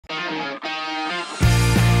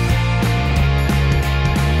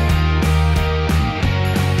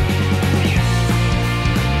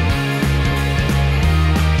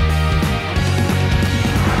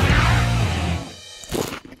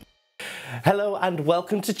Hello and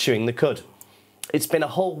welcome to Chewing the Cud. It's been a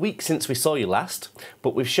whole week since we saw you last,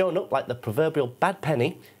 but we've shown up like the proverbial bad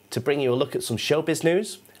penny to bring you a look at some showbiz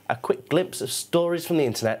news, a quick glimpse of stories from the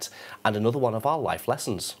internet, and another one of our life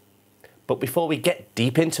lessons. But before we get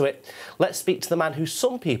deep into it, let's speak to the man who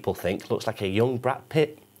some people think looks like a young Brad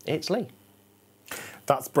Pitt. It's Lee.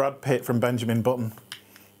 That's Brad Pitt from Benjamin Button.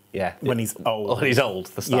 Yeah. When he's old. When he's old,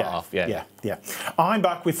 to start off, yeah. I'm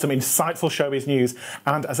back with some insightful showbiz news,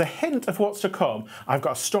 and as a hint of what's to come, I've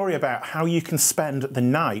got a story about how you can spend the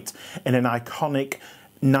night in an iconic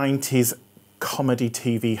 90s comedy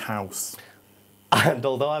TV house. And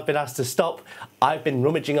although I've been asked to stop, I've been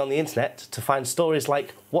rummaging on the internet to find stories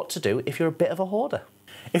like what to do if you're a bit of a hoarder.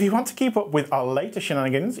 If you want to keep up with our latest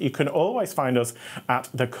shenanigans, you can always find us at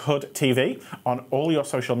The Cud TV on all your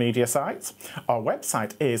social media sites. Our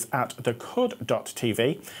website is at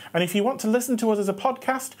thecud.tv. And if you want to listen to us as a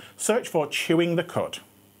podcast, search for Chewing the Cud.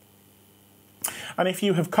 And if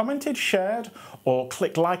you have commented, shared, or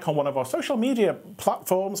clicked like on one of our social media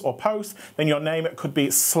platforms or posts, then your name could be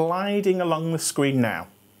sliding along the screen now.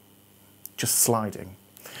 Just sliding.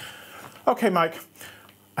 Okay, Mike.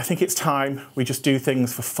 I think it's time we just do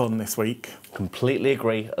things for fun this week. Completely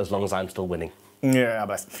agree, as long as I'm still winning. Yeah,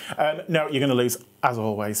 bless. No, you're going to lose, as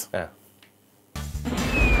always. Yeah.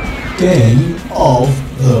 Game of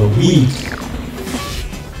the Week.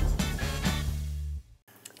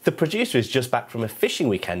 The producer is just back from a fishing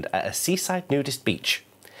weekend at a seaside nudist beach.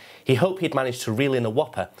 He hoped he'd managed to reel in a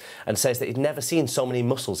whopper and says that he'd never seen so many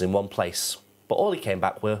mussels in one place. But all he came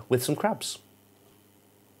back with some crabs.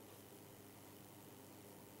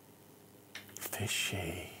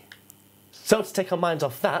 Fishy. So to take our minds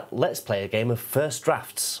off that, let's play a game of first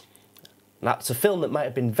drafts. Now, it's a film that might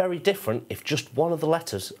have been very different if just one of the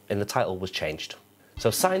letters in the title was changed. So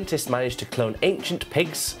scientists managed to clone ancient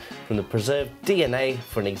pigs from the preserved DNA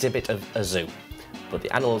for an exhibit of a zoo. But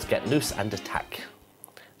the animals get loose and attack.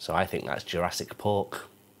 So I think that's Jurassic Pork.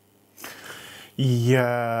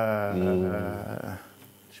 Yeah.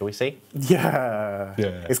 Shall we see? Yeah.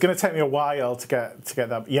 It's going to take me a while to get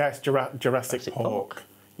that. Yes, Jurassic Pork.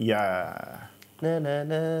 Yeah. Na na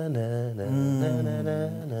na na na na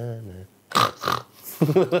na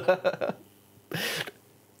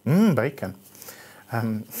na. Bacon.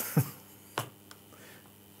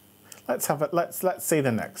 Let's have it. Let's see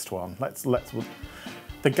the next one.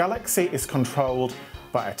 The galaxy is controlled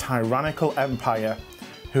by a tyrannical empire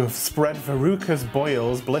who have spread verrucas,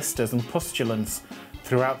 boils, blisters, and pustulence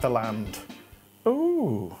throughout the land.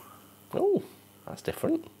 Ooh. Oh, that's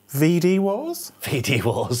different. VD Wars? VD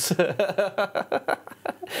Wars.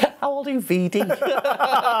 How old are you, VD?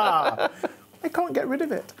 I can't get rid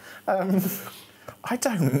of it. I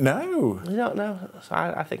don't know. You don't know? So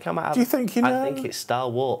I think I might have... Do you think you know? I think it's Star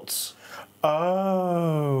Wars.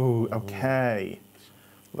 Oh, okay.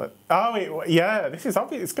 Look. Oh, yeah. This is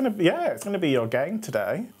obvious. It's going to be your game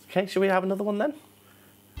today. Okay, shall we have another one then?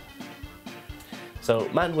 So,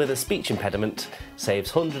 man with a speech impediment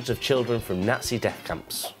saves hundreds of children from Nazi death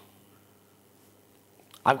camps.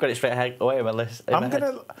 I've got it straight ahead away in my list. I'm going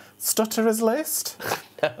to stutterer's list.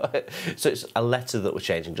 No, so it's a letter that we're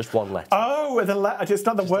changing, just one letter. Oh, the letter, just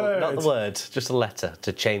not the word. Not the word, just a letter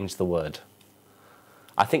to change the word.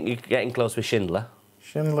 I think you're getting close with Schindler.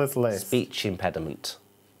 Schindler's List. Speech impediment.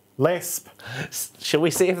 Lisp. Shall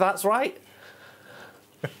we see if that's right?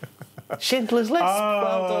 Schindler's List.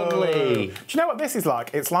 Well done, Lee. Do you know what this is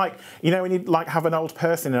like? It's like, you know, when you have an old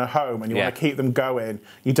person in a home and you want to keep them going,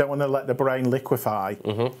 you don't want to let the brain liquefy.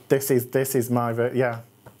 This is my yeah.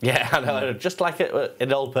 Yeah, I know. Just like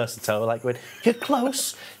an old person, so like, you're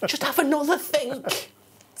close. Just have another think.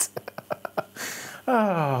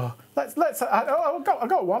 Oh, let's. I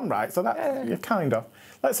got one right, so that you're kind of.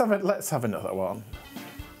 Let's have another one.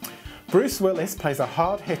 Bruce Willis plays a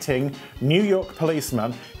hard-hitting New York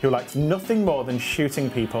policeman who likes nothing more than shooting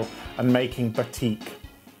people and making batik.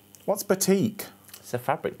 What's batik? It's a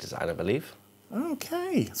fabric design, I believe.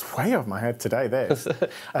 Okay, it's way over my head today, this.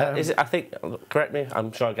 Is it? I think, correct me,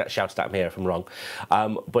 I'm sure I'll get shouted at me here if I'm wrong,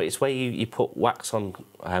 but it's where you put wax on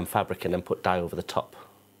fabric and then put dye over the top.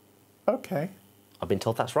 Okay. I've been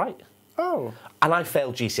told that's right. Oh. And I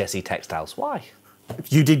failed GCSE textiles. Why?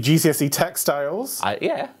 You did GCSE textiles?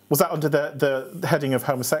 Yeah. Was that under the heading of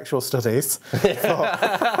homosexual studies? So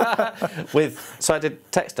I did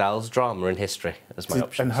textiles, drama and history as my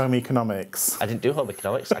options. And home economics. I didn't do home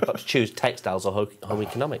economics. I got to choose textiles or home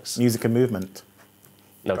economics. Music and movement.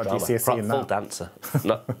 No, got drama. GCSE in Full that. dancer.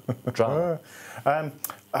 No, drama.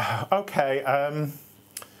 Okay.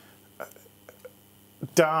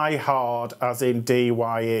 Die Hard, as in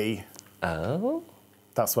D-Y-E. Oh?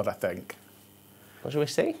 That's what I think. What shall we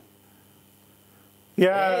see?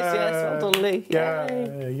 Yeah. Yes, well done, Lee. Yeah,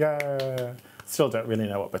 Yay. yeah. Still don't really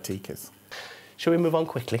know what batik is. Shall we move on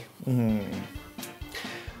quickly?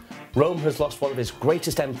 Rome has lost one of its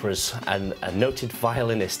greatest emperors and a noted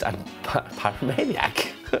violinist and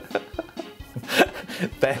pyromaniac.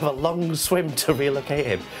 They have a long swim to relocate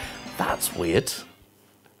him. That's weird.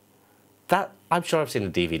 I'm sure I've seen a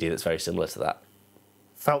DVD that's very similar to that.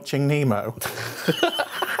 Felching Nemo.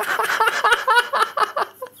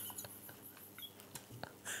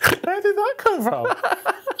 Where did that come from?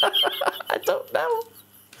 I don't know.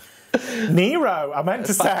 Nero, I meant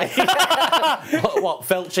to say. What,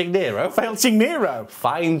 Felching Nero? Felching Nero.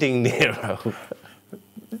 Finding Nero.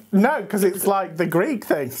 No, because it's like the Greek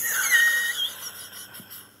thing.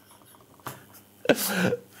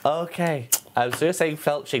 Okay. So you're saying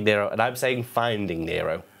Felching Nero, and I'm saying Finding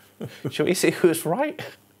Nero. Shall we see who's right?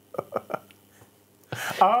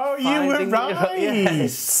 Oh, you were right.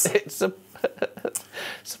 Yes. It's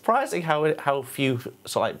surprising how few sort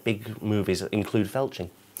of like big movies include Felching.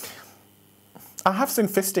 I have seen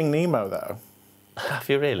Fisting Nemo, though. Have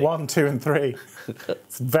you really? 1, 2, and 3.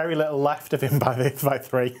 It's very little left of him by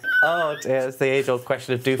 3. Oh dear, it's the age-old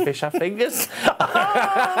question of do fish have fingers?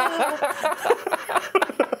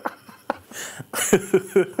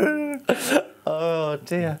 Oh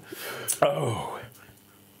dear. Oh.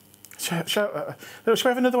 Shall we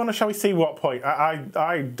have another one, or shall we see what point?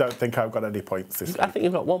 I don't think I've got any points this week. I think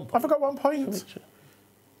you've got 1 point. Have I got 1 point?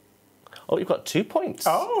 Oh, you've got 2 points.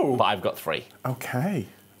 Oh. But I've got 3. Okay.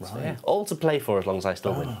 Right. So, yeah, all to play for as long as I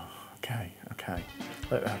still win. Okay.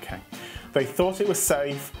 They thought it was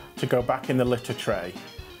safe to go back in the litter tray.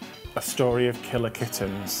 A story of killer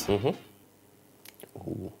kittens. Ooh.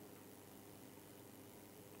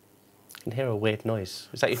 I can hear a weird noise.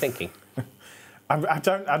 Is that you thinking? I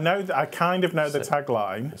kind of know the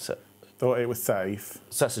tagline. So Thought it was safe.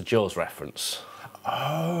 that's a Jaws reference.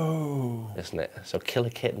 Oh. Isn't it? So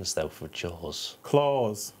killer kittens, though, for Jaws.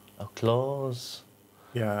 Claws. Oh, claws.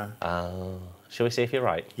 Yeah. Shall we see if you're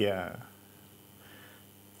right? Yeah.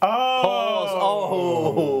 Oh. Pause.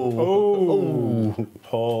 Oh.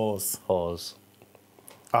 Pause. Pause.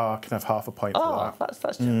 Oh, I can have half a point for Oh, that.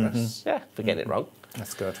 that's generous. Yeah, for getting it wrong.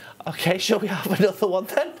 That's good. Okay, shall we have another one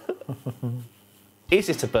then? Is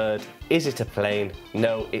it a bird? Is it a plane?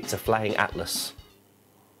 No, it's a flying atlas.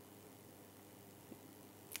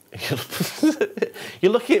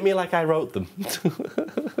 You're looking at me like I wrote them.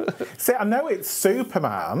 See, I know it's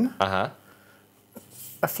Superman. Uh-huh.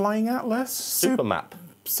 A flying atlas. Super map.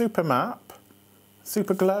 Super map.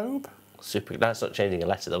 Super globe. That's not changing a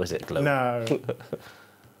letter though, is it? Globe. No.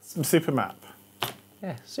 Super map.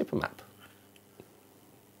 Yeah, super map.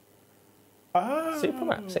 Oh. Super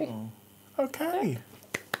map, see? Okay.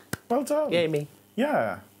 Well done. Yay me.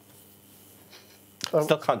 Yeah.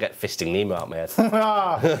 Still can't get Fisting Nemo out of my head.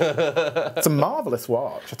 It's a marvellous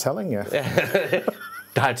watch, I'm telling you.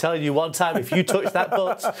 I'm telling you one time, if you touch that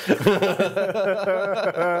butt.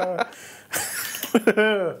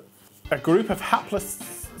 A group of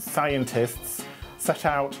hapless scientists set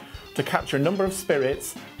out to capture a number of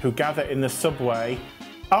spirits who gather in the subway.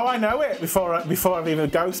 Oh, I know it before I've even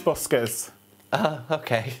Ghostbusters.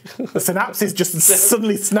 Okay. The synapses just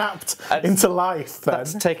suddenly snapped into life. Then.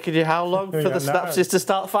 That's taken you how long for the synapses to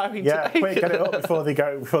start firing? Yeah, today? quick, get it up before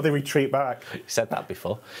they retreat back. You said that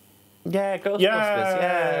before. Yeah, Ghostbusters.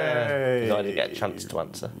 Yay! Yeah. No, I didn't get a chance to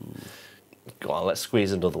answer. Go on, let's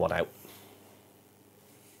squeeze another one out.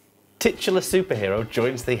 Titular superhero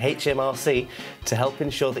joins the HMRC to help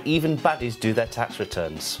ensure that even baddies do their tax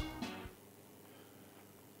returns.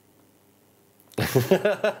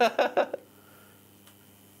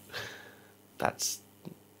 That's...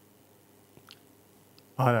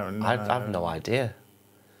 I don't know. I have no idea.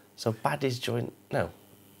 So baddies join... No.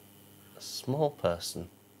 A small person.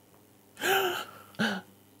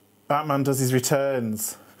 Batman does his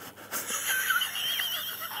returns.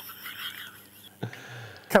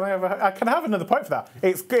 Can I have another point for that?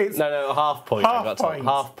 It's No, half point. Half point.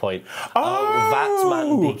 Half point. Oh!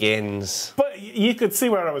 Batman Begins. But you could see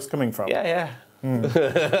where I was coming from. Yeah.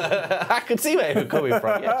 I could see where you were coming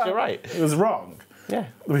from. Yes, you're right. It was wrong. Yeah.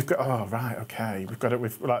 We've got. Oh right, okay. We've got it.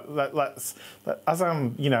 Let's. As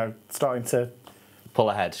I'm, starting to pull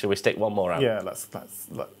ahead. Shall we stick one more out? Yeah. Let's.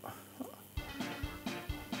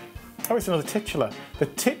 Oh, it's another titular. The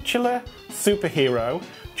titular superhero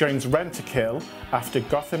joins Rent-A-Kill after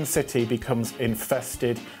Gotham City becomes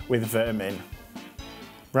infested with vermin.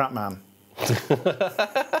 Ratman.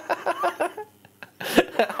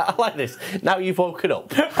 I like this. Now you've woken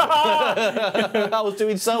up. I was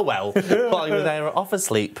doing so well while you were there off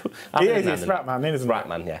asleep. It's Ratman, isn't it?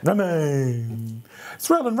 Ratman, yeah. Ratman. It's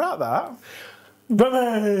Ratman Rat, that.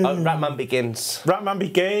 Batman! Oh, Ratman Begins. Ratman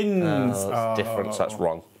Begins! Oh, that's different, so that's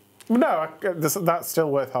wrong. No, that's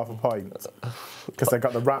still worth half a point. Because they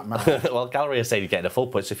got the Ratman. Well, Gallery are saying you're getting a full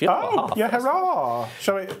point, so if you've got half... Yeah, hurrah!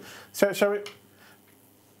 Shall we...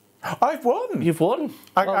 I've won! You've won.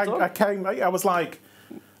 I was like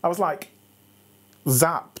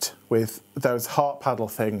zapped with those heart paddle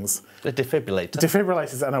things. The defibrillator.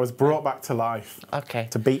 Defibrillators, and I was brought back to life. Okay.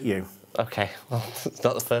 To beat you. Okay. Well, it's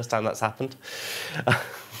not the first time that's happened.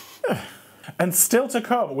 And still to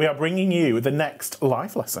come, we are bringing you the next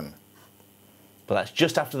life lesson. But that's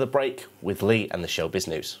just after the break with Lee and the Showbiz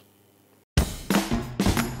News.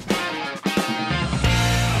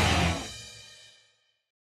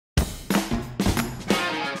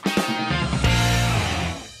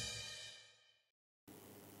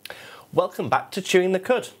 Welcome back to Chewing the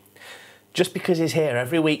Cud. Just because he's here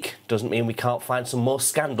every week doesn't mean we can't find some more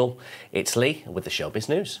scandal. It's Lee with the Showbiz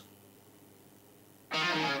News.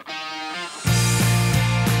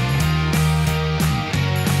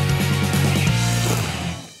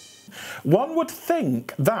 One would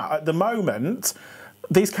think that at the moment,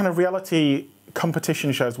 these kind of reality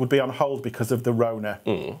competition shows would be on hold because of the Rona.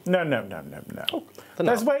 No. Oh,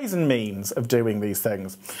 There's ways and means of doing these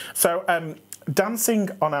things. So,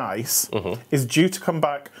 Dancing on Ice is due to come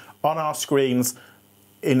back on our screens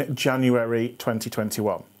in January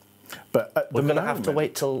 2021. But at we're going to have to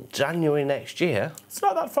wait till January next year. It's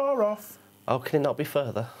not that far off. Oh, can it not be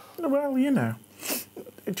further? Well, you know,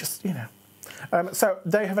 it just, you know. So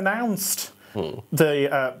they have announced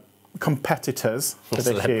the competitors for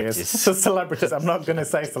this year's celebrities. I'm not going to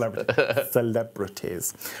say celebrities.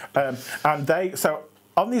 Celebrities. And they, so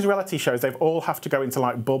on these reality shows, they've all have to go into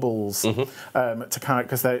like bubbles to kind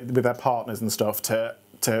because they with their partners and stuff to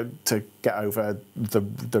get over the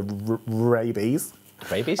rabies.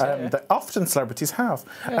 Rabies, that often celebrities have.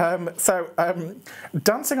 Yeah.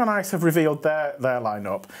 Dancing on Ice have revealed their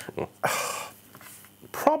lineup.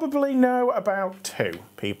 Probably know about 2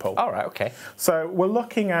 people. All right, okay. So we're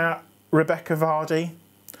looking at Rebecca Vardy.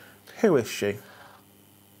 Who is she?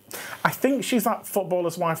 I think she's that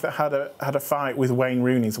footballer's wife that had a fight with Wayne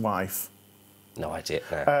Rooney's wife. No idea.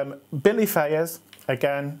 No. Billy Fayers,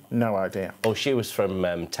 again, no idea. Oh, she was from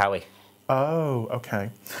Towie. Oh, okay.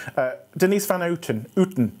 Denise Van Outen.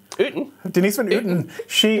 Denise Van Outen.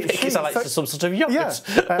 She's like some sort of yogurt.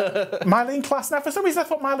 Yeah. Mylene Klass. Now, for some reason, I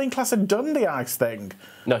thought Mylene Klass had done the ice thing.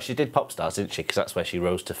 No, she did Pop Stars, didn't she? Because that's where she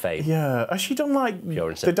rose to fame. Yeah. Has she done, like,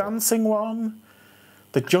 the dancing one?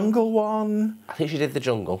 The jungle one? I think she did the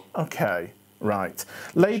jungle. Okay. Right.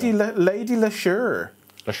 Lady LeSure.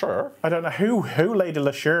 LeSure? I don't know who Lady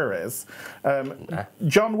LeSure is.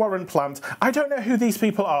 John Warren Plant. I don't know who these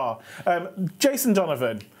people are. Jason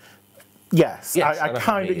Donovan. Yes, I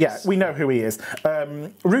kind of. Yeah, we know who he is.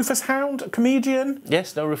 Rufus Hound, comedian.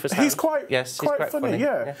 Yes, no Rufus Hound. He's quite funny.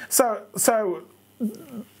 Yeah. So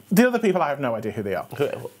the other people, I have no idea who they are.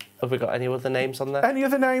 Have we got any other names on there? Any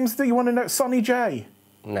other names that you want to know? Sonny J.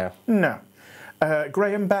 No. No.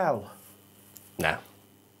 Graham Bell. No.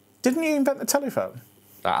 Didn't he invent the telephone?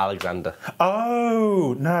 Alexander.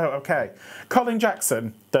 Oh, no, okay. Colin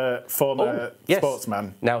Jackson, the former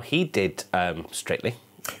sportsman. Now, he did Strictly.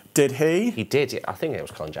 Did he? He did. I think it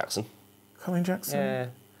was Colin Jackson. Colin Jackson? Yeah.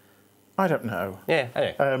 I don't know. Yeah,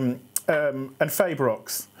 anyway. And Faye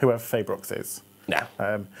Brooks, whoever Faye Brooks is. No.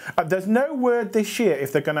 There's no word this year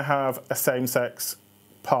if they're going to have a same-sex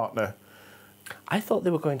partner. I thought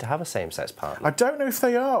they were going to have a same-sex partner. I don't know if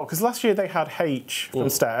they are, because last year they had H from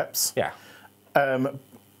Steps. Yeah.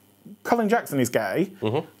 Colin Jackson is gay,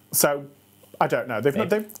 so I don't know.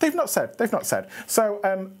 They've not said. They've not said.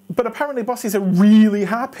 So, but apparently bosses are really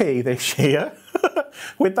happy this year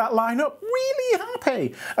with that lineup. Really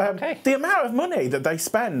happy. The amount of money that they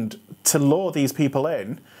spend to lure these people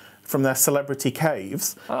in from their celebrity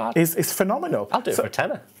caves is phenomenal. I'll do it for a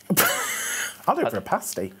tenner. I'll do it for a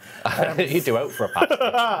pasty. You do out for a pasty.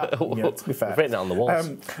 Yeah, to be fair. I've written it on the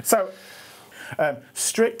walls.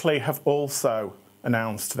 Strictly have also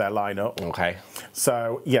announced their lineup. Okay.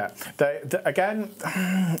 So yeah, they again,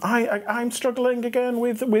 I'm struggling again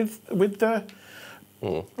with the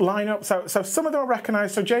lineup. So some of them are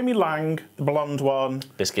recognised. So Jamie Lang, the blonde one,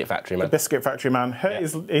 Biscuit Factory Man. the Biscuit Factory Man, hurt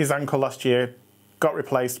his ankle last year, got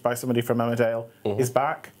replaced by somebody from Emmerdale. Is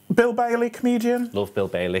back. Bill Bailey, comedian. Love Bill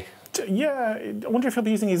Bailey. Yeah, I wonder if he'll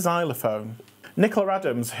be using his xylophone. Nicola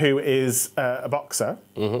Adams, who is a boxer.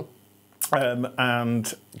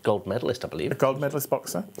 And gold medalist, I believe. A gold medalist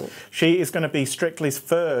boxer. She is going to be Strictly's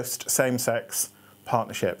first same-sex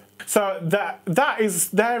partnership. So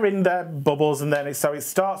they're in their bubbles, and then it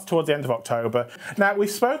starts towards the end of October. Now, we've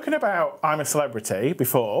spoken about I'm a Celebrity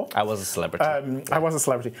before. I was a celebrity. I was a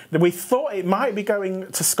celebrity. We thought it might be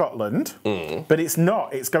going to Scotland, but it's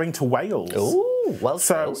not. It's going to Wales. Ooh, well.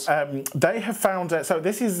 So they have found. So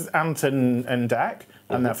this is Ant and Dec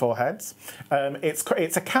and their four heads.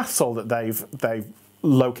 It's a castle that they've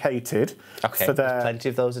located. Okay, for there's plenty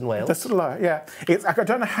of those in Wales. Yeah, I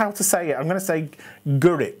don't know how to say it. I'm going to say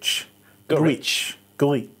Gurich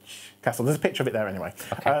Castle. There's a picture of it there anyway.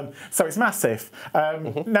 Okay. So it's massive.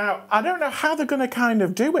 Now, I don't know how they're going to kind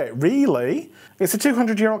of do it, really. It's a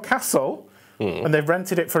 200-year-old castle, and they've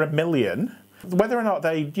rented it for $1 million. Whether or not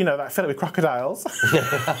they, fill it with crocodiles,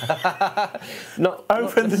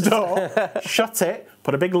 open the door, shut it,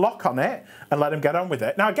 put a big lock on it, and let them get on with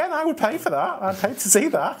it. Now, again, I would pay for that. I'd pay to see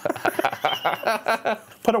that.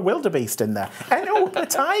 Put a wildebeest in there. And, put a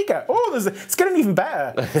tiger. It's getting even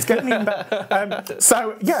better. It's getting even better.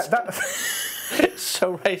 So, yeah, that...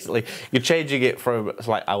 So basically, you're changing it from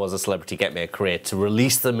like I was a celebrity, get me a career, to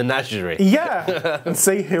release the menagerie. Yeah, and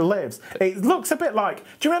see who lives. It looks a bit like.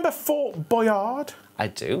 Do you remember Fort Boyard? I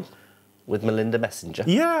do, with Melinda Messenger.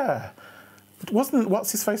 Yeah,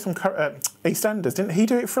 what's his face from EastEnders? Didn't he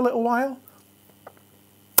do it for a little while?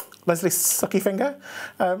 Leslie Sucky Finger,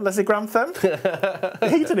 Leslie Grantham.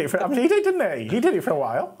 He did it for. He did, didn't he? He did it for a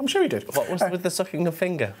while. I'm sure he did. What was with the sucking of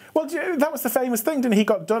finger? Well, that was the famous thing, didn't he? He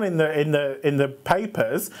got done in the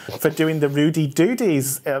papers for doing the Rudy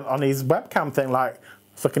Doodies on his webcam thing, like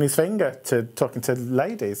sucking his finger to talking to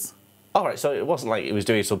ladies. All right, so it wasn't like he was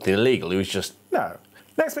doing something illegal. He was just no.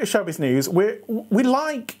 Next bit of showbiz news. We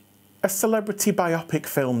like a celebrity biopic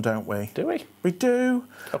film, don't we? Do we? We do.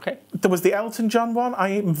 Okay. There was the Elton John one.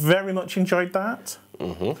 I very much enjoyed that.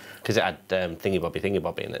 Because it had Thingy Bobby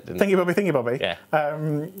in it, didn't it? Thingy Bobby. Yeah.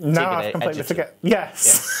 Now I completely forget.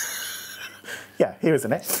 Yes. Yeah, he was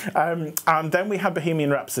in it. And then we had Bohemian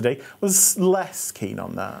Rhapsody. Was less keen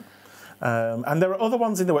on that. And there are other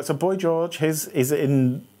ones in the works. So Boy George, is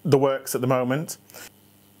in the works at the moment.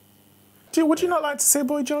 Would you not like to see a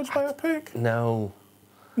Boy George biopic? No.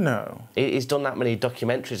 No. He's done that many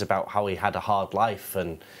documentaries about how he had a hard life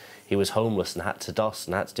and he was homeless and had to doss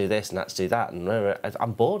and had to do this and had to do that. And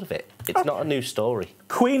I'm bored of it. It's not a new story.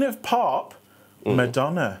 Queen of Pop,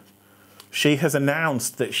 Madonna. She has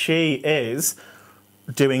announced that she is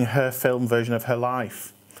doing her film version of her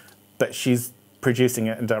life, but she's producing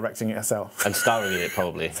it and directing it herself. And starring in it,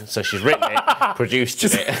 probably. So she's written it, produced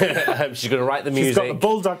it. She's going to write the music. She's got the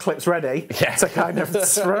bulldog clips ready to kind of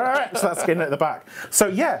stretch that skin at the back. So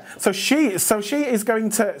yeah, so she is going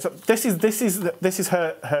to. So this is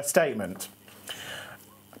her statement.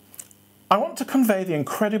 I want to convey the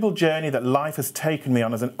incredible journey that life has taken me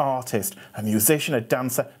on as an artist, a musician, a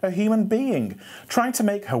dancer, a human being, trying to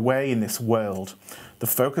make her way in this world. The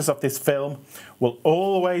focus of this film will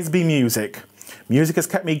always be music. Music has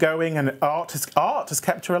kept me going, and art has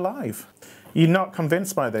kept her alive. You're not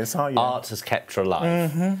convinced by this, are you? Art has kept her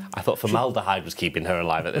alive. I thought formaldehyde was keeping her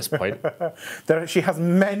alive at this point. She has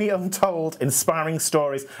many untold, inspiring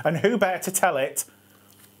stories, and who better to tell it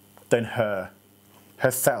than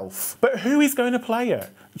herself? But who is going to play her?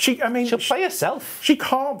 She'll play herself. She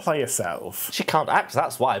can't play herself. She can't act.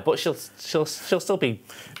 That's why. But she'll still be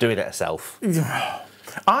doing it herself.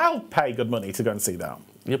 I'll pay good money to go and see that.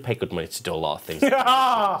 You'll pay good money to do a lot of things.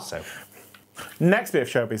 So. Next bit of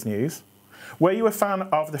showbiz news. Were you a fan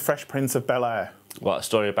of The Fresh Prince of Bel-Air? What, a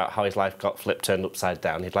story about how his life got turned upside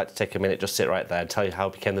down? He'd like to take a minute, just sit right there and tell you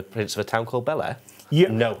how he became the prince of a town called Bel-Air? Yeah.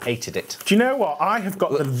 No, hated it. Do you know what? I have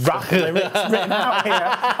got the rap lyrics written out here.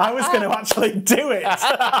 I was going to actually do it.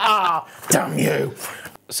 Damn you.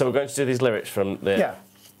 So we're going to do these lyrics from the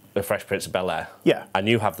Fresh Prince of Bel-Air. Yeah. And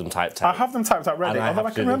you have them typed out. I have them typed out ready, although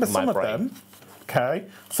I can remember some of them. Okay,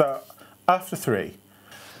 so after 3.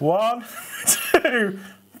 1, 2,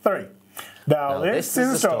 3. Now this is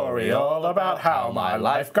a story all about how my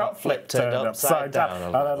life got flipped, turned upside down.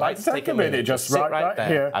 And I'd like to take a minute just right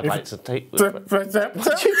here. I'd like to take... I'd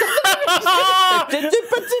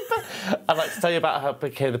like to tell you about how I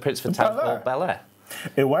became the prince of a town called Bel-Air.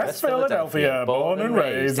 In West Philadelphia, born and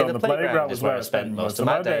raised on the playground is where I spent most of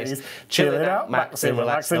my days. Chilling out, maxing,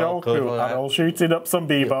 relaxing, all cool, and all shooting up some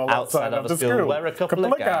b-ball outside of the school. Where a couple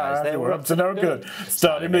of guys, they were up to no good,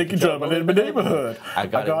 started making trouble in my neighborhood. I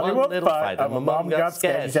got in one little fight, and my mom got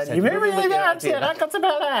scared. She said, "You really got it, I got to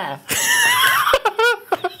Bel-Air."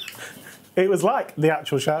 It was like the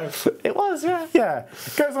actual show. It was, yeah. Yeah.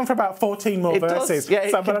 It goes on for about 14 more verses. Yeah,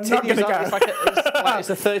 it but I'm not going to go. It's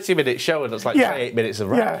a 30-minute show and it's like 28 minutes of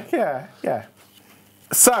rap. Yeah.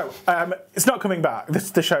 So, it's not coming back.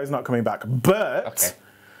 The show is not coming back. But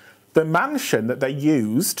the mansion that they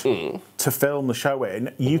used to film the show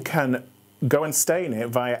in, you can go and stay in it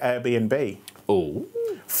via Airbnb. Oh.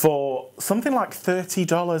 For something like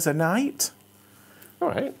 $30 a night. All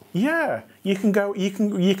right. Yeah, you can go. You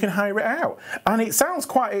can hire it out, and it sounds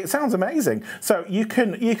amazing. So you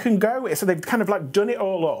can go. So they've kind of like done it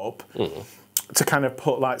all up to kind of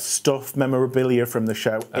put like stuff, memorabilia from the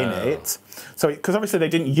show in it. So because obviously they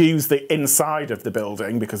didn't use the inside of the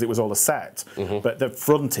building because it was all a set, but the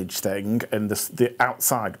frontage thing and the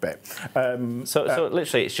outside bit. So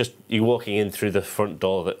literally, it's just you walking in through the front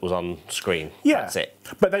door that was on screen. Yeah, that's it.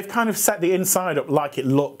 But they've kind of set the inside up like it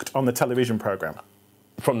looked on the television program.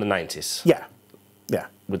 From the 90s? Yeah. Yeah.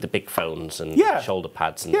 With the big phones and shoulder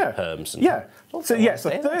pads and perms. And so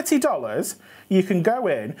 $30, you can go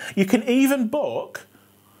in. You can even book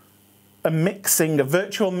a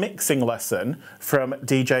virtual mixing lesson from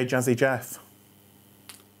DJ Jazzy Jeff.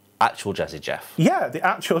 Actual Jazzy Jeff? Yeah, the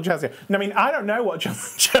actual Jazzy. I mean, I don't know what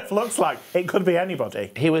Jazzy Jeff looks like. It could be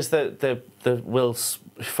anybody. He was the Will's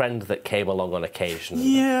friend that came along on occasion.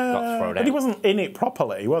 Yeah, got thrown out. But he wasn't in it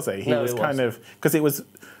properly, was he? He was kind of because it was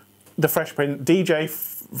the Fresh Prince, DJ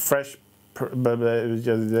Fresh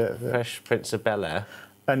Prince of Bel-Air.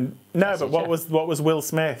 And no, but what was Will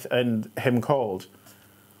Smith and him called?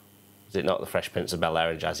 Is it not the Fresh Prince of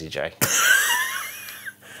Bel-Air and Jazzy J?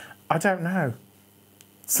 I don't know.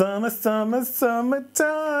 Summer, summer,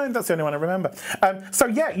 summertime. That's the only one I remember. So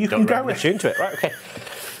yeah, you can go in. Tune to it, right? Okay.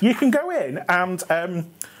 You can go in and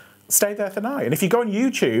stay there for the night. And if you go on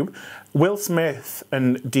YouTube, Will Smith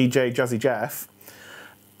and DJ Jazzy Jeff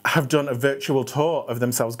have done a virtual tour of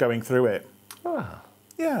themselves going through it. Ah.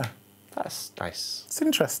 Yeah. That's nice. It's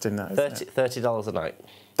interesting, that, isn't it? $30 a night.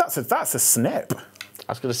 That's a snip.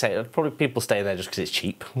 I was going to say, probably people stay there just because it's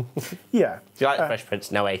cheap. Yeah. If you like Fresh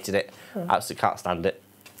Prince, no hated it. Absolutely can't stand it.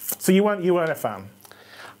 So you weren't a fan?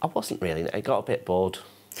 I wasn't really. I got a bit bored.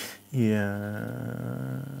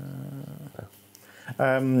 Yeah.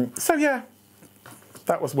 So yeah,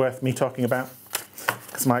 that was worth me talking about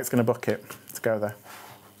because Mike's going to book it to go there.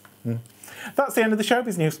 That's the end of the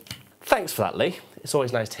showbiz news. Thanks for that, Lee. It's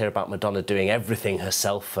always nice to hear about Madonna doing everything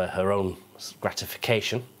herself for her own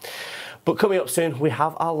gratification. But coming up soon, we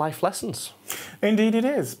have our life lessons. Indeed it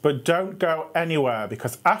is, but don't go anywhere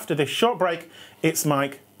because after this short break, it's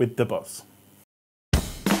Mike with the buzz.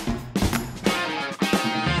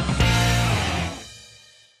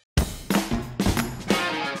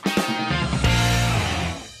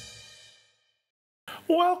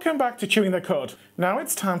 Welcome back to Chewing the Cud. Now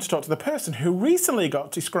it's time to talk to the person who recently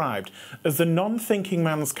got described as the non-thinking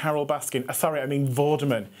man's Carol Baskin. Sorry, I mean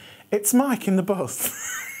Vorderman. It's Mike in the buzz.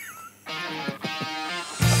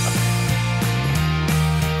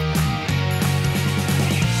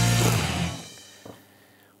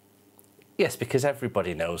 Yes, because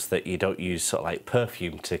everybody knows that you don't use sort of like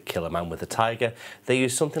perfume to kill a man with a tiger. They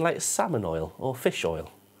use something like salmon oil or fish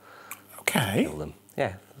oil. Okay. To kill them.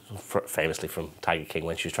 Yeah, famously from Tiger King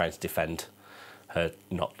when she was trying to defend her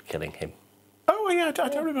not killing him. Oh yeah, I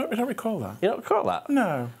don't recall that. You don't recall that?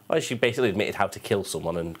 No. Well, she basically admitted how to kill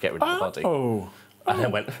someone and get rid of the body. Oh. And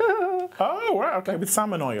then went. Oh, right, okay, with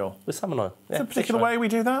salmon oil. With salmon oil. Is there a particular way we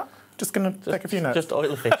do that? Just going to take a few notes. Just oil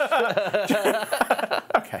the fish.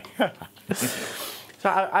 Okay. So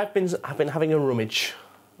I've been having a rummage,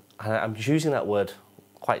 and I'm using that word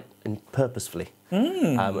quite purposefully.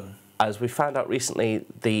 As we found out recently,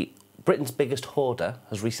 Britain's biggest hoarder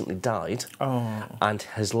has recently died and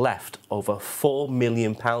has left over £4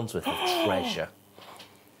 million worth of treasure.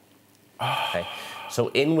 Okay. So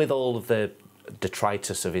in with all of the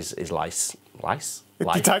detritus of his lice.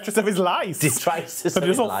 Detritus of his lice. Detritus so of they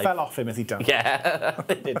his just all life. fell off him as he died. Yeah,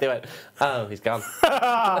 they went, oh, he's gone.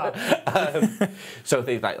 So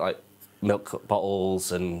things like milk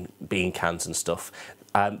bottles and bean cans and stuff.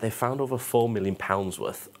 They found over £4 million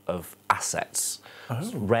worth of assets.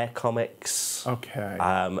 Rare comics,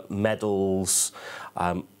 medals,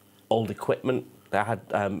 old equipment. They had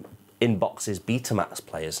in boxes Betamax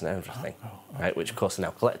players and everything, right? Which of course are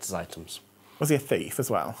now collector's items. Was he a thief as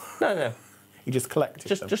well? No. He just collected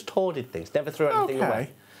them? Just hoarded things, never threw anything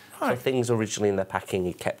away. Right. So things originally in their packing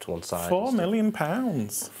he kept to one side. £4 million.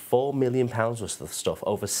 £4 million worth of stuff.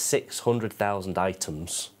 Over 600,000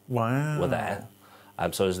 items were there.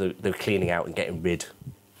 So as they were cleaning out and getting rid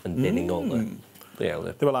and binning all the, they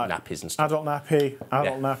were like, nappies and stuff. Adult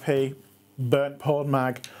nappy, burnt porn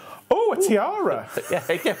mag. Oh, a tiara.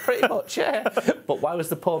 yeah, pretty much, yeah. But why was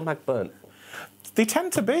the porn mag burnt? They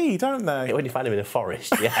tend to be, don't they? When you find them in a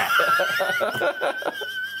forest, yeah.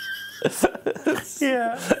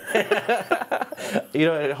 Yeah. You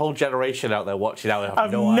know, a whole generation out there watching now have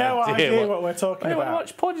I've no idea what we're talking Hey, about.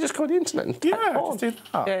 watch porn, you just go on the internet and type Yeah, porn. just do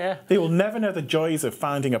that. Yeah. They will never know the joys of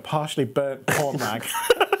finding a partially burnt porn mag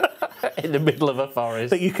In the middle of a forest.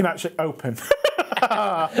 that you can actually open.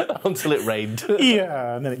 Until it rained.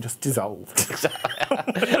 Yeah, and then it just dissolved.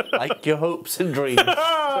 Like your hopes and dreams.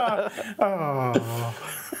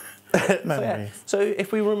 Memories. So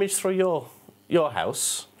if we rummage through your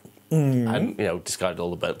house and, you know, discarded all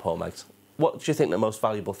the burnt porn mags, what do you think the most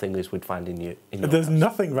valuable thing is we'd find in your There's house?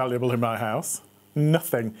 nothing valuable in my house.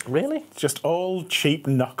 Nothing. Really? Just all cheap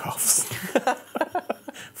knockoffs.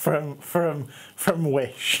 from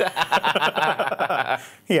Wish. Yeah.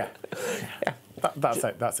 That's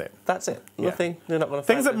it. That's it. Nothing. You're not going to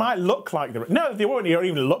Things that might look like they're... No, they won't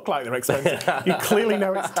even look like they're expensive. You clearly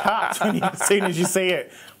know it's tapped as soon as you see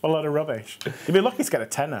it. A lot of rubbish. You'd be lucky to get a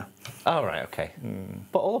tenner. Oh, right, okay.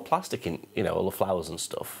 But all the plastic, you know, all the flowers and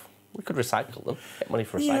stuff, we could recycle them. Get money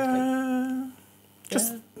for recycling. Yeah.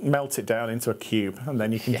 Just melt it down into a cube and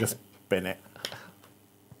then you can just bin it.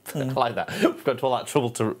 I like that. We've gone to all that trouble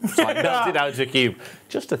to melt it down into a cube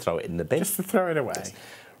just to throw it in the bin. Just to throw it away.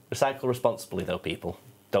 Recycle responsibly, though, people.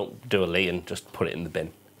 Don't do a Lee and just put it in the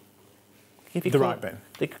bin. Give you Right bin.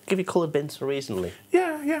 They give you coloured bins for reasonably.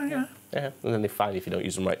 Yeah. Yeah, and then they're fine if you don't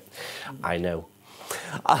use them right. I know.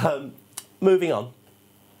 Moving on.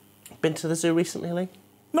 Been to the zoo recently, Lee?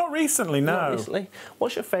 Not recently, no. Not recently.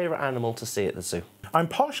 What's your favourite animal to see at the zoo? I'm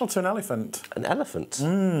partial to an elephant. An elephant?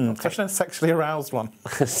 Especially a sexually aroused one.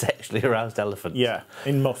 A sexually aroused elephant? Yeah,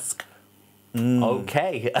 in Musk.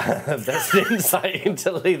 Okay, that's an insight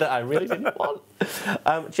into Lee that I really didn't want.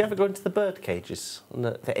 Do you ever go into the bird cages and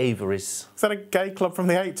the aviaries? Is that a gay club from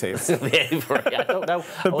the 80s? The aviary, I don't know.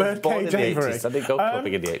 The I was bird born in cage the aviary. 80s. I didn't go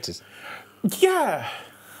clubbing in the 80s. Yeah.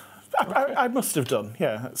 I must have done,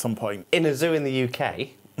 yeah, at some point. In a zoo in the UK,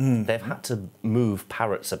 they've had to move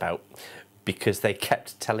parrots about because they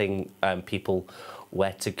kept telling people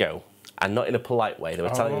where to go. And not in a polite way. They were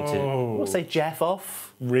telling them to, we'll say, Jeff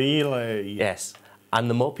off. Really? Yes. And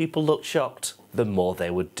the more people looked shocked, the more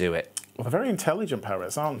they would do it. Well, they're very intelligent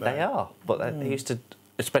parrots, aren't they? They are. But they used to,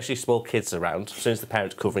 especially small kids around, as soon as the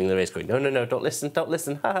parents covering their ears going, no, don't listen.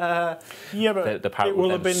 Yeah, but the parrot it will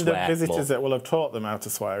would have then been the swear visitors more. that will have taught them how to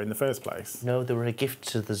swear in the first place. No, they were a gift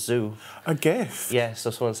to the zoo. A gift? Yeah,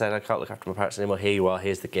 so someone said, I can't look after my parrots anymore. Here you are,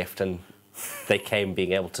 here's the gift. And they came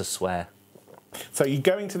being able to swear. So you're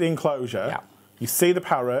going to the enclosure. Yeah. You see the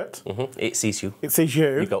parrot. It sees you. It sees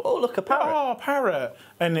you. You go, oh, look, a parrot. Oh, parrot.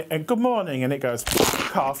 And good morning. And it goes,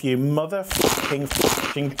 F off, you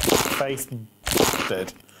motherfucking faced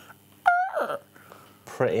bastard.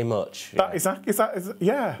 Pretty much. That is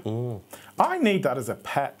yeah. I need that as a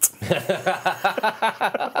pet.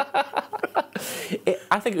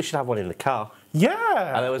 I think we should have one in the car.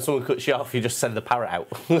 Yeah. And then when someone cuts you off, you just send the parrot out.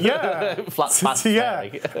 Yeah. Flat fast. Yeah.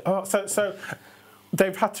 Oh, so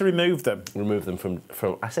they've had to remove them. Remove them from,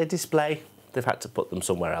 I say display. They've had to put them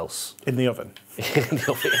somewhere else. In the oven.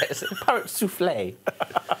 It's a parrot souffle.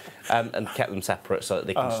 And kept them separate so that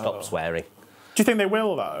they can stop swearing. Do you think they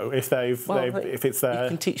will though? If if it's You there,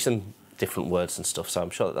 can teach them different words and stuff, so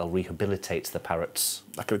I'm sure that they'll rehabilitate the parrots.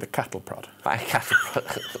 like with the cattle prod.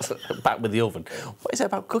 Back with the oven. What is it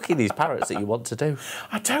about cooking these parrots that you want to do?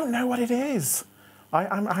 I don't know what it is.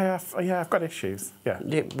 I've got issues. Yeah.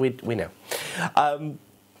 Yeah, we know.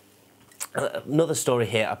 Another story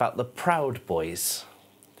here about the Proud Boys.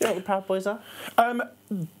 Do you know what the Proud Boys are?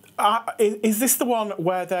 Is this the one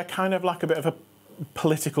where they're kind of like a bit of a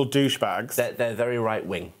political douchebags? They're very right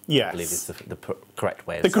wing. Yes. I believe is the correct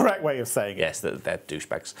way. The correct way of saying it. Yes, they're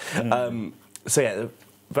douchebags. So yeah, they're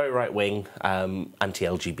very right wing,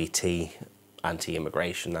 anti-LGBT,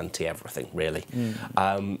 anti-immigration, anti-everything really.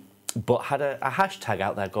 But had a hashtag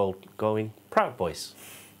out there going Proud Boys,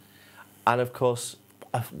 and of course,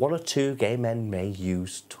 one or two gay men may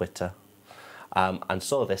use Twitter, and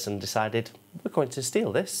saw this and decided we're going to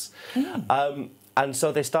steal this. And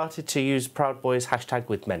so they started to use Proud Boys hashtag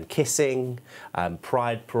with men kissing,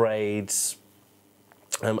 pride parades,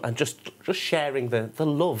 and just sharing the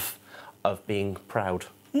love of being proud.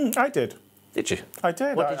 I did. Did you? I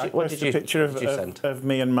did. What did you a picture send? of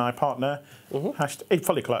me and my partner,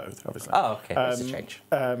 fully clothed, obviously. Oh, okay. That's a change.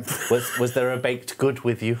 Was there a baked good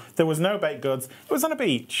with you? There was no baked goods. It was on a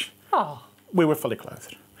beach. Oh. We were fully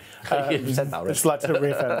clothed. You said that already. Just like to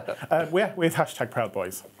reaffirm. With hashtag Proud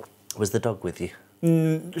Boys. Was the dog with you?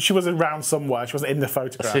 She was around somewhere. She wasn't in the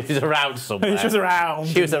photograph. She was around somewhere. She was around.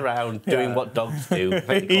 She was around doing what dogs do. I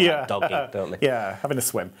think they call that dogging, don't they? Yeah, having a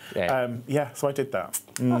swim. Yeah. So I did that.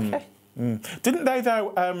 Okay. Didn't they,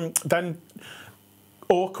 though, then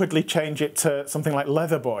awkwardly change it to something like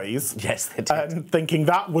Leather Boys. Yes, they did. And thinking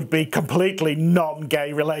that would be completely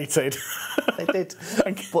non-gay related. They did.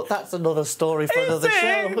 But that's another story for another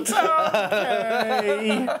show.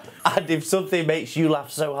 Okay. And if something makes you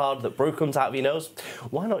laugh so hard that brew comes out of your nose,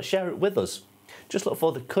 why not share it with us? Just look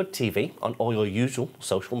for the Cud TV on all your usual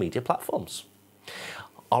social media platforms.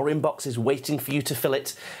 Our inbox is waiting for you to fill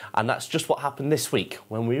it, and that's just what happened this week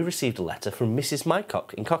when we received a letter from Mrs.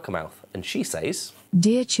 Mycock in Cockermouth, and she says,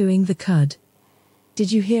 Dear Chewing the Cud,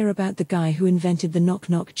 did you hear about the guy who invented the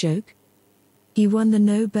knock-knock joke? He won the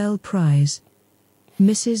Nobel Prize.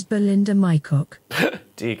 Mrs. Belinda Mycock.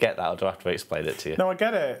 Do you get that, or do I have to explain it to you? No, I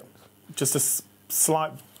get it. Just a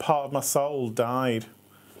slight part of my soul died.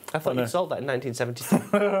 I thought you sold that in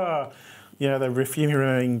 1972. Yeah, they're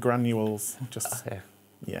refumeling granules. Just... Yeah.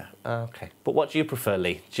 Yeah. Okay. But what do you prefer,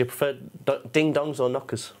 Lee? Do you prefer ding-dongs or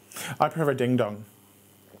knockers? I prefer ding-dong.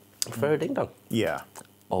 Prefer a ding-dong? Yeah.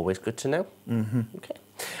 Always good to know. Mm-hmm. Okay.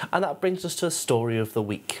 And that brings us to a story of the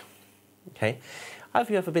week. Okay.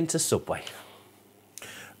 Have you ever been to Subway?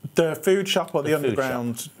 The food shop or the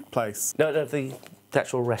underground place? No, the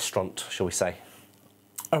actual restaurant, shall we say,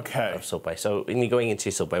 Okay. of Subway. So when you're going into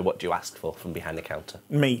your Subway, what do you ask for from behind the counter?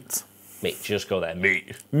 Meat. Meat. You just go there,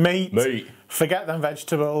 meat. Meat. Meat. Forget them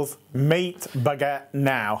vegetables. Meat, baguette,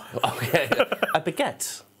 now. Okay. A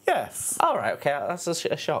baguette? Yes. All right, okay, that's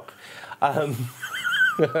a shock.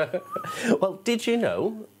 Well, did you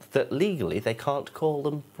know that legally they can't call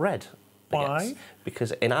them bread baguettes? Why?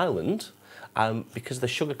 Because in Ireland, because of the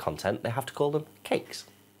sugar content, they have to call them cakes.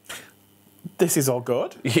 This is all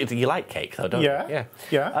good. You like cake, though, don't you? Yeah.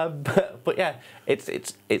 Yeah. But yeah,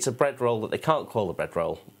 it's a bread roll that they can't call a bread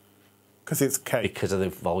roll. Because it's cake. Because of the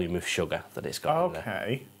volume of sugar that it's got in there.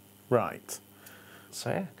 Okay. Right.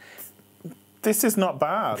 So yeah. This is not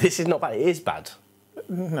bad. This is not bad. It is bad.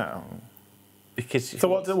 No. Because So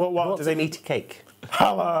what does it eat a cake?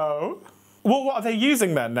 Hello? Well, what are they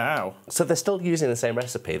using then now? So they're still using the same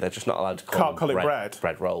recipe. They're just not allowed to Can't call call it bread.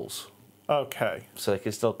 bread rolls. Okay. So they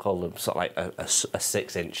can still call them sort of like a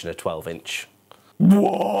 6-inch and a 12-inch.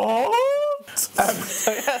 What?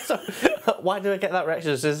 So why did I get that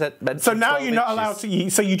reaction? So now you're not allowed to.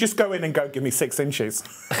 So you just go in and go, give me 6 inches,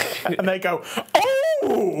 and they go,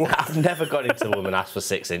 oh! I've never gone into a woman asked for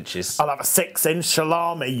 6 inches. I'll have a 6-inch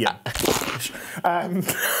salami. You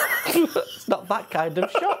It's not that kind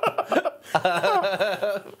of shop.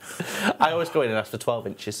 I always go in and ask for 12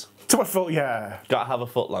 inches. To a full, yeah. Got to have a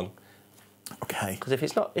foot long. Okay. Because if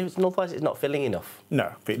otherwise it's not filling enough.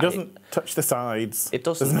 No, if it doesn't touch the sides, It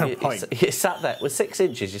doesn't. there's no point. You sat there with 6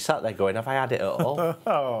 inches. You sat there going, "Have I had it at all?"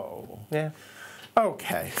 Oh. Yeah.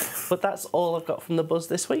 Okay. But that's all I've got from the buzz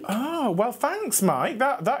this week. Oh, well, thanks, Mike.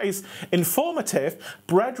 That is informative,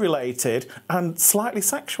 bread-related, and slightly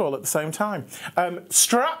sexual at the same time.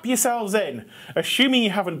 Strap yourselves in, assuming you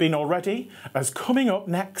haven't been already, as coming up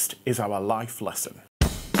next is our life lesson.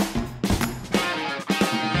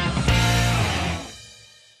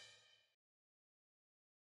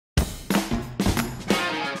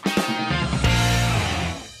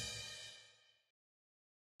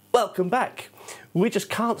 Welcome back. We just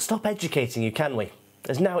can't stop educating you, can we?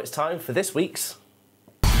 As now it's time for this week's...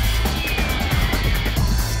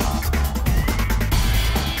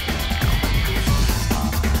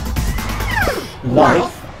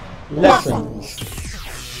 Life lessons.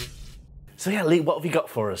 So yeah, Lee, what have you got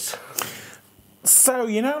for us? So,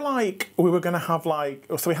 you know, like, we were going to have, like...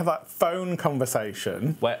 So we have that phone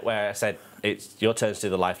conversation. Where I said, it's your turn to do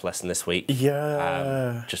the life lesson this week.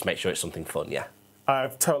 Yeah. Just make sure it's something fun, yeah?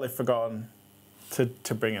 I've totally forgotten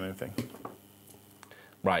to bring anything.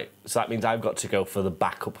 Right, so that means I've got to go for the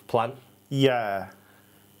backup plan. Yeah.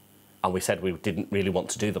 And we said we didn't really want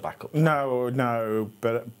to do the backup. No,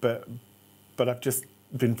 but I've just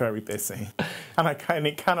been very busy, and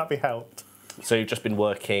it cannot be helped. So you've just been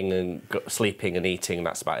working and sleeping and eating, and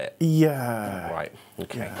that's about it? Yeah. Right,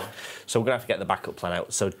 okay. Yeah. So we're going to have to get the backup plan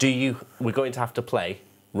out. So we're going to have to play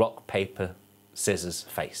rock, paper, scissors,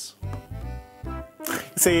 face.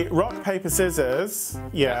 See, rock, paper, scissors,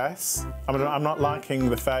 yes. I'm not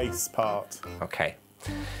liking the face part. Okay.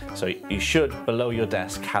 So you should, below your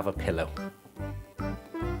desk, have a pillow.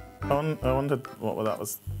 I wondered what that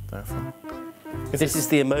was there for. This is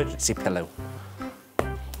the emergency pillow.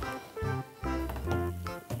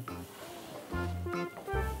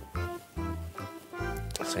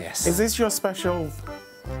 So yes. Is this your special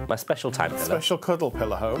my special time pillow? special cuddle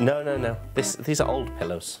pillow? No. These are old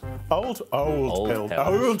pillows. Old pillow.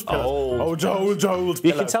 pillows. Old pillow. Old pillow.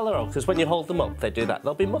 You can tell they're old because when you hold them up, they do that.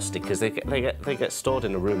 They'll be musty because they get stored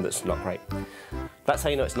in a room that's not great. That's how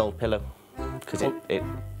you know it's an old pillow. Because it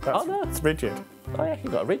oh no, it's rigid. Oh yeah,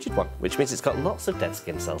 you've got a rigid one, which means it's got lots of dead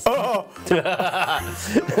skin cells. Oh!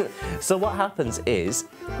 So what happens is,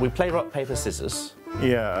 we play rock, paper, scissors,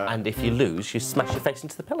 Yeah. and if you lose, you smash your face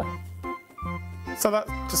into the pillow. So that's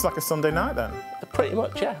just like a Sunday night then? Pretty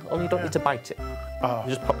much, yeah. Only you don't need to bite it. Oh.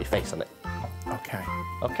 You just pop your face on it. Okay.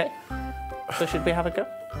 Okay? So should we have a go?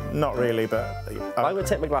 Not really, but... I'm going to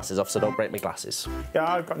take my glasses off, so don't break my glasses.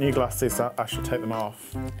 Yeah, I've got new glasses, so I should take them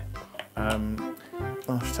off. I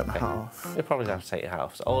should take my hat off. You'll probably have to take your hat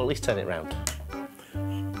off, or at least turn it round.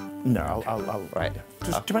 No, I'll... Right. Do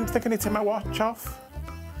you think I need to take my watch off?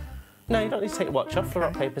 No, you don't need to take your watch off for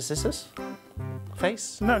rock, paper, scissors.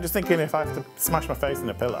 Face? No, I'm just thinking if I have to smash my face in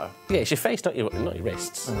a pillow. Yeah, it's your face, not your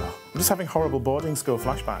wrists. I'm just having horrible boarding school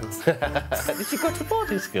flashbacks. Did you go to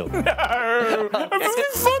boarding school? No!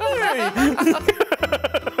 That's funny!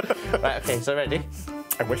 Right, okay, so ready?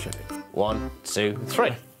 I wish I did. 1, 2,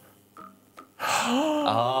 3.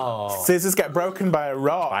 Oh. Scissors get broken by a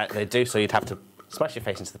rock. Right, they do, so you'd have to smash your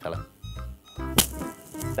face into the pillow.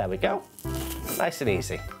 There we go. Nice and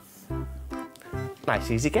easy.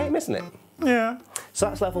 Nice, easy game, isn't it? Yeah. So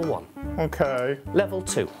that's level 1. Okay. Level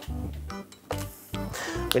 2.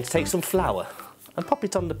 We're going to take some flour and pop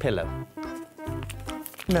it on the pillow.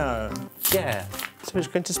 No. Yeah. So we're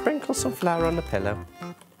just going to sprinkle some flour on the pillow.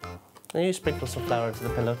 And you sprinkle some flour into the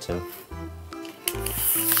pillow too.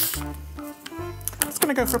 It's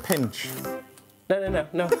going to go for a pinch.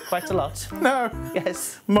 No, quite a lot. No.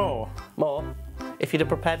 Yes. More. More. If you'd have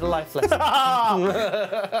prepared a life lesson,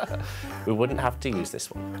 we wouldn't have to use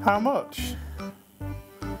this one. How much?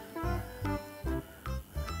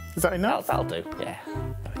 Is that enough? That'll do, yeah.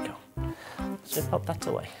 There we go. So pop that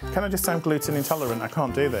away. Can I just say I'm gluten intolerant? I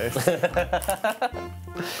can't do this.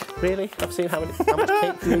 Really? I've seen how much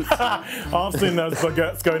cake you eat. I've seen those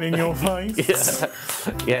baguettes going in your face. Yeah.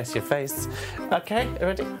 Yes, your face. Okay,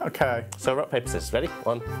 ready? Okay. So rock, paper, scissors. Ready?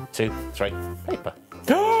 1, 2, 3. Paper.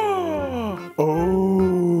 Oh.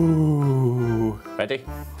 Ready?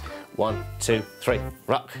 1, 2, 3.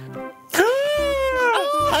 Rock.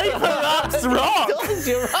 Paper, rocks, rock!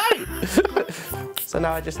 You're right! So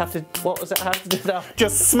now I just have to... What was it I have to do now?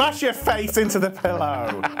 Just smash your face into the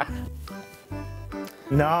pillow.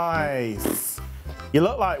 Nice. You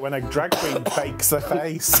look like when a drag queen bakes a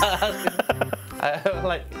face.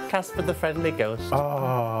 Like Casper the Friendly Ghost.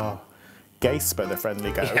 Oh. Gasper the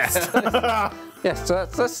Friendly Ghost. Yeah. Yes, so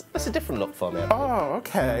that's a different look for me. Oh,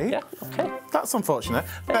 okay. Yeah, okay. That's unfortunate.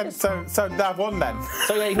 So that one then.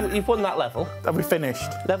 So yeah, you've won that level. Are we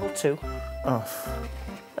finished? Level 2. Oh.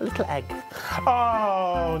 A little egg.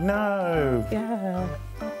 Oh, no. Yeah.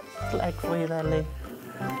 Little egg for you there, Lee.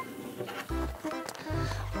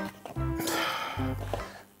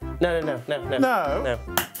 No. No.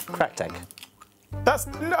 Cracked egg. That's...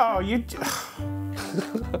 Oh, you...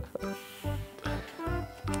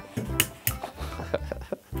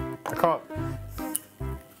 I can't...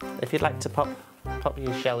 If you'd like to pop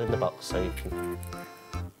your shell in the box so you can...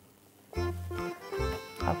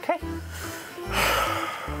 Okay.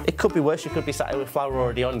 It could be worse, you could be sat here with flour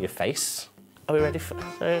already on your face. Are we ready for...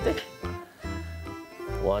 Ready?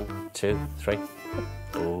 1, 2, 3.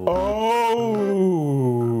 Ooh. Oh!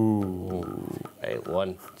 Hey,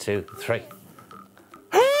 1, 2, 3.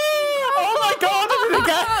 Oh my God! I did it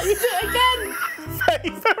again! You did it again!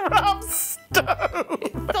 Paper wrap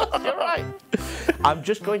stone! You're right. I'm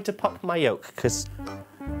just going to pop my yolk because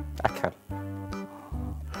I can.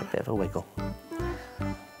 A bit of a wiggle.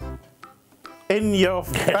 In your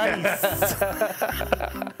face!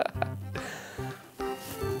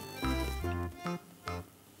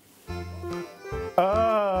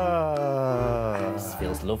 Oh. This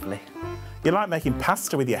feels lovely. You're like making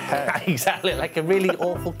pasta with your head. Exactly, like a really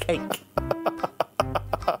awful cake.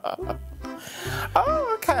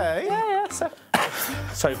 Oh, okay. Yeah.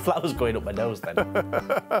 So flour's going up my nose then.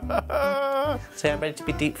 So I'm ready to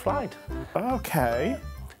be deep fried. Okay.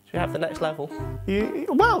 Should we have the next level?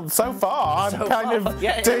 Well, so far, I'm kind of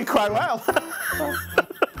doing quite well.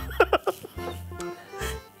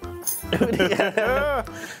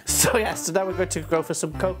 So now we're going to go for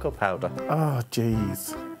some cocoa powder. Oh,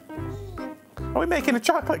 jeez. Are we making a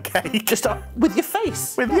chocolate cake? Just with your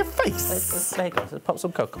face. With your face. There you go. So pop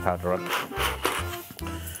some cocoa powder on.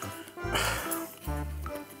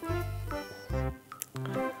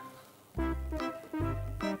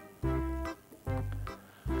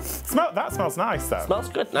 That smells nice, though. Smells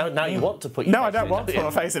good. Now you want to put your No, face I don't in it, want to put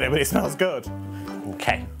my face in it, but it smells good.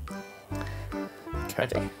 Okay.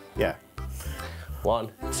 Ready? Yeah.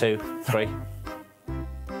 1, 2, 3.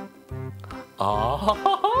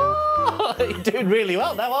 Oh, you're doing really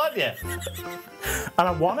well now, aren't you? And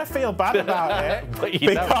I want to feel bad about it But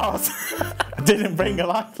you don't. because I didn't bring a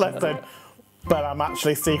life lesson, but I'm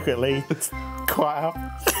actually secretly quite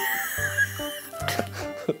happy.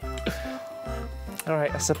 All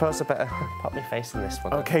right, I suppose I better pop my face in this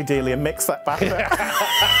one. Okay, Delia, mix that batter.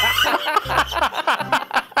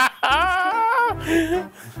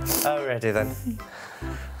 Alrighty then.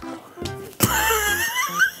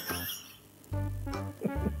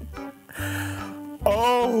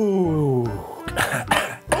 Oh.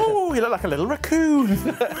 Oh, you look like a little raccoon.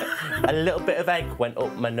 A little bit of egg went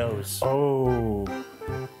up my nose. Oh.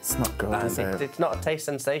 It's not good, is And it? it's not a taste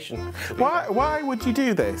sensation. Why would you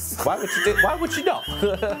do this? Why would you do? Why would you not?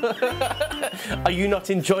 Are you not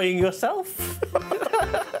enjoying yourself?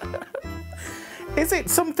 Is it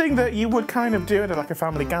something that you would kind of do at like a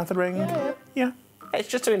family gathering? Yeah. It's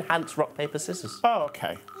just to enhance rock paper scissors. Oh,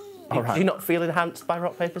 okay. All right. Do you not feel enhanced by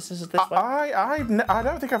rock paper scissors this way? I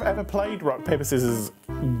don't think I've ever played rock paper scissors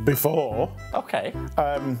before, Okay.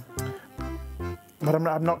 but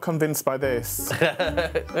I'm not convinced by this.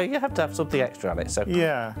 Well, you have to have something extra on it. So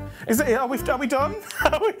Yeah. Is it? Are we done?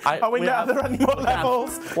 Are there any more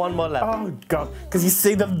levels? one more level. Oh God! Because you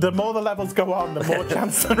see, the more the levels go on, the more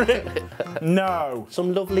chance there is. No,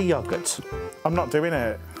 Some lovely yogurt. I'm not doing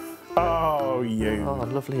it. Oh, you. Oh,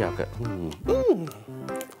 lovely yogurt.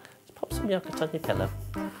 Let's pop some yogurt on your pillow.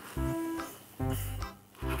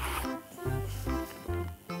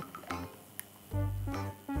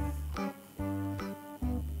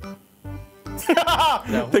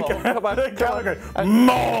 No, come on.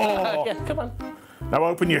 More! Yeah, come on. Now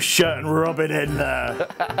open your shirt and rub it in there.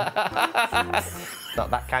 Not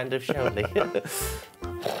that kind of show, Lee.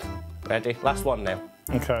 Ready? Last one now.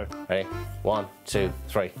 Okay. Ready? 1, 2,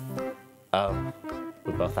 3. Oh,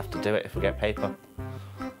 we both have to do it if we get paper.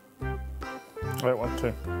 I don't want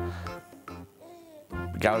to.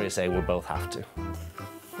 Gary is saying we both have to.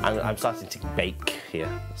 I'm starting to bake here,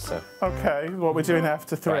 so. Okay, what we're doing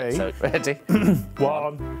after 3. Right, so ready?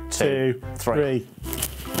 1, 2, 3.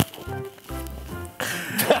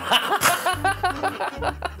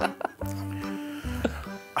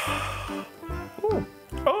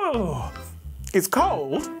 Oh, it's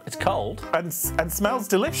cold It's cold. and smells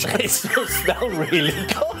delicious. It still smells really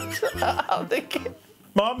good. I'm thinking.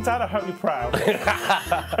 Mom, Dad, I hope you're proud.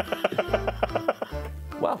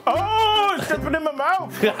 Well, Oh, it's dripping in my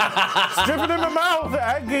mouth. It's dripping in my mouth. The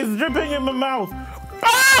egg is dripping in my mouth.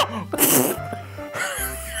 Ah!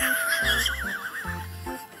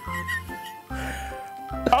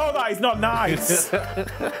 Oh, that is not nice.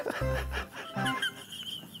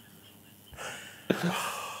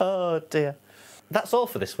 oh dear. That's all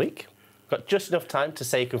for this week. Got just enough time to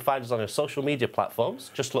say you can find us on our social media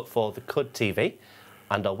platforms. Just look for the Cud TV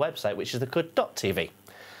and our website, which is thecud.tv.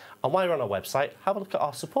 And while you're on our website, have a look at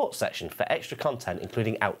our support section for extra content,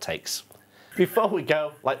 including outtakes. Before we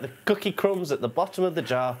go, like the cookie crumbs at the bottom of the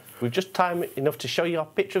jar, we've just time enough to show you our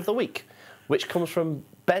picture of the week, which comes from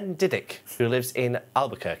Ben Diddick, who lives in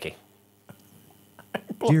Albuquerque.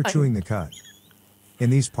 Dear Chewing the Cud. In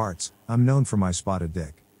these parts, I'm known for my spotted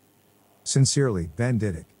dick. Sincerely, Ben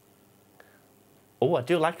Diddick. Oh, I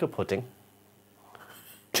do like a pudding.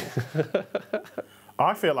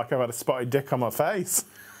 I feel like I've had a spotted dick on my face.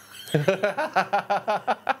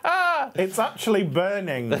 It's actually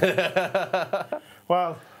burning.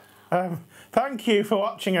 Well, thank you for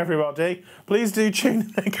watching, everybody. Please do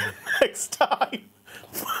tune in again next time.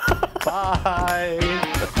 Bye.